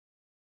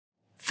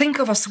Think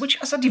of a switch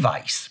as a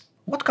device.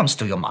 What comes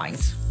to your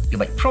mind? You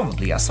might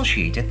probably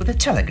associate it with a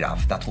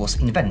telegraph that was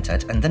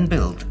invented and then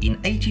built in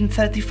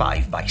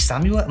 1835 by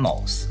Samuel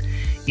Morse.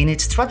 In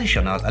its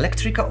traditional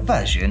electrical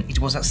version, it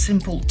was a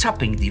simple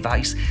tapping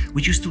device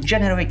which used to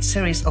generate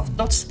series of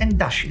dots and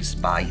dashes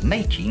by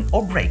making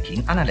or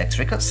breaking an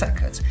electrical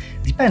circuit,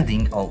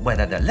 depending on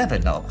whether the lever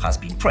knob has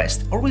been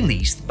pressed or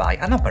released by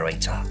an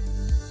operator.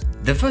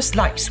 The first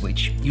light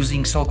switch,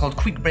 using so-called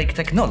quick break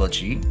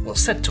technology,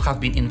 was said to have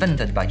been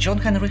invented by John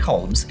Henry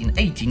Holmes in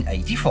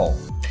 1884.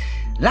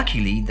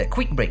 Luckily, the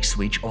quick break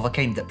switch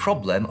overcame the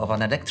problem of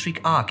an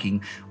electric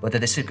arcing whether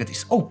the circuit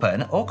is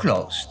open or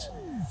closed.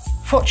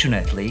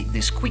 Fortunately,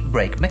 this quick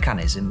break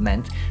mechanism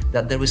meant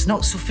that there is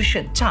not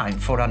sufficient time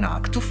for an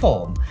arc to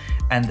form,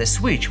 and the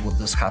switch would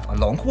thus have a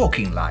long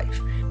working life.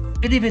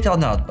 Believe it or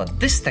not, but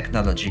this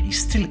technology is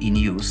still in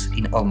use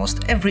in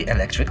almost every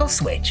electrical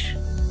switch.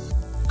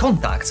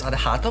 Contacts are the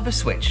heart of a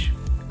switch.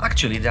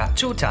 Actually, there are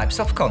two types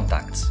of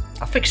contacts: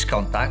 a fixed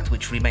contact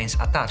which remains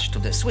attached to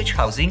the switch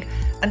housing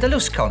and a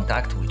loose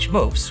contact which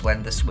moves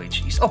when the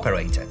switch is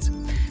operated.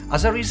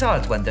 As a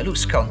result, when the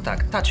loose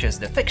contact touches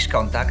the fixed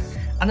contact,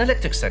 an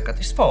electric circuit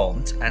is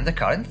formed and the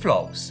current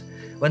flows.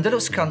 When the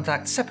loose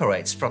contact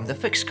separates from the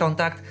fixed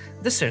contact,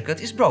 the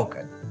circuit is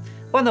broken.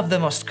 One of the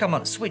most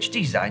common switch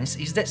designs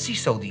is the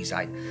Seesaw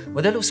design,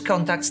 where the loose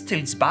contact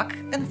tilts back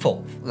and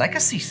forth, like a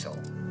seesaw.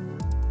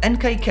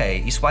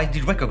 NKK is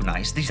widely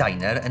recognized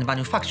designer and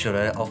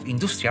manufacturer of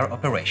industrial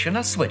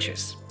operational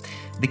switches.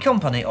 The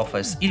company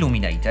offers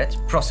illuminated,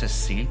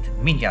 process-sealed,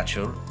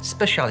 miniature,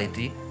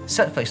 specialty,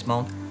 surface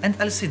mount and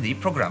LCD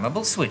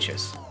programmable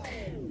switches.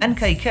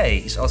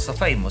 NKK is also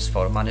famous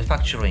for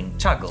manufacturing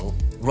toggle,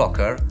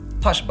 rocker,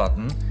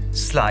 push-button,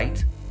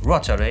 slide,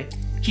 rotary,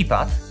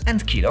 keypad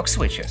and Keylock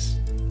switches.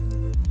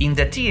 In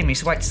the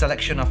TME's wide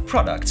selection of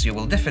products, you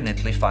will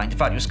definitely find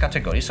various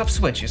categories of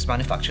switches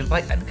manufactured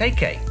by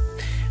NKK.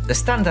 The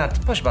standard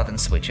push-button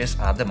switches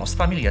are the most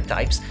familiar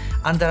types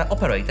and are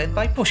operated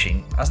by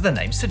pushing, as the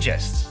name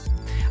suggests.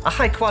 A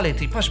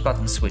high-quality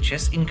push-button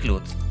switches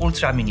include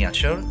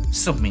ultra-miniature,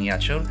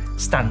 sub-miniature,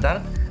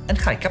 standard and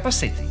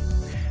high-capacity.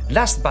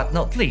 Last but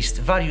not least,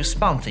 various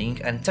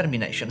mounting and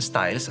termination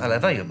styles are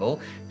available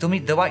to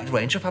meet the wide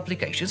range of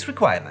applications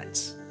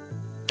requirements.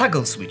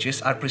 Toggle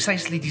switches are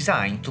precisely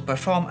designed to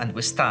perform and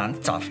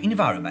withstand tough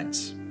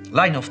environments.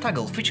 Line of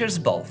toggle features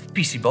both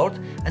PC board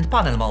and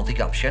panel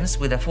mounting options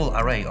with a full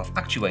array of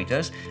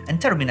actuators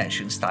and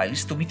termination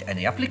styles to meet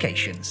any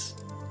applications.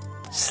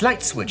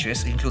 Slide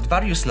switches include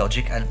various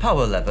logic and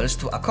power levels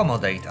to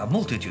accommodate a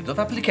multitude of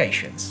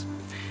applications.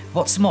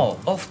 What's more,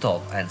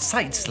 off-top and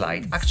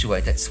side-slide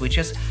actuated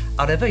switches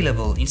are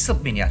available in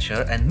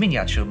sub-miniature and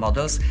miniature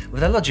models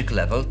with a logic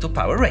level to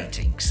power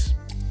ratings.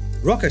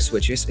 Rocker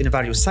switches in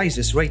various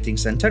sizes,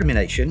 ratings and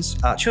terminations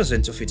are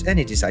chosen to fit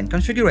any design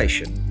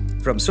configuration.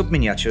 From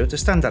sub-miniature to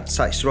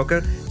standard-sized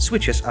rocker,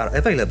 switches are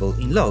available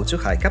in low to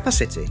high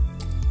capacity.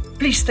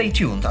 Please stay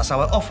tuned as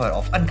our offer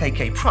of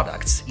NKK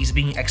products is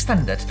being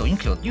extended to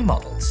include new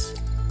models.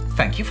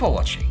 Thank you for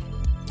watching.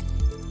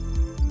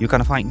 You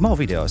can find more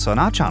videos on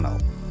our channel.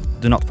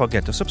 Do not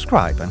forget to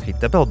subscribe and hit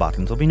the bell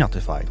button to be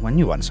notified when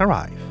new ones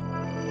arrive.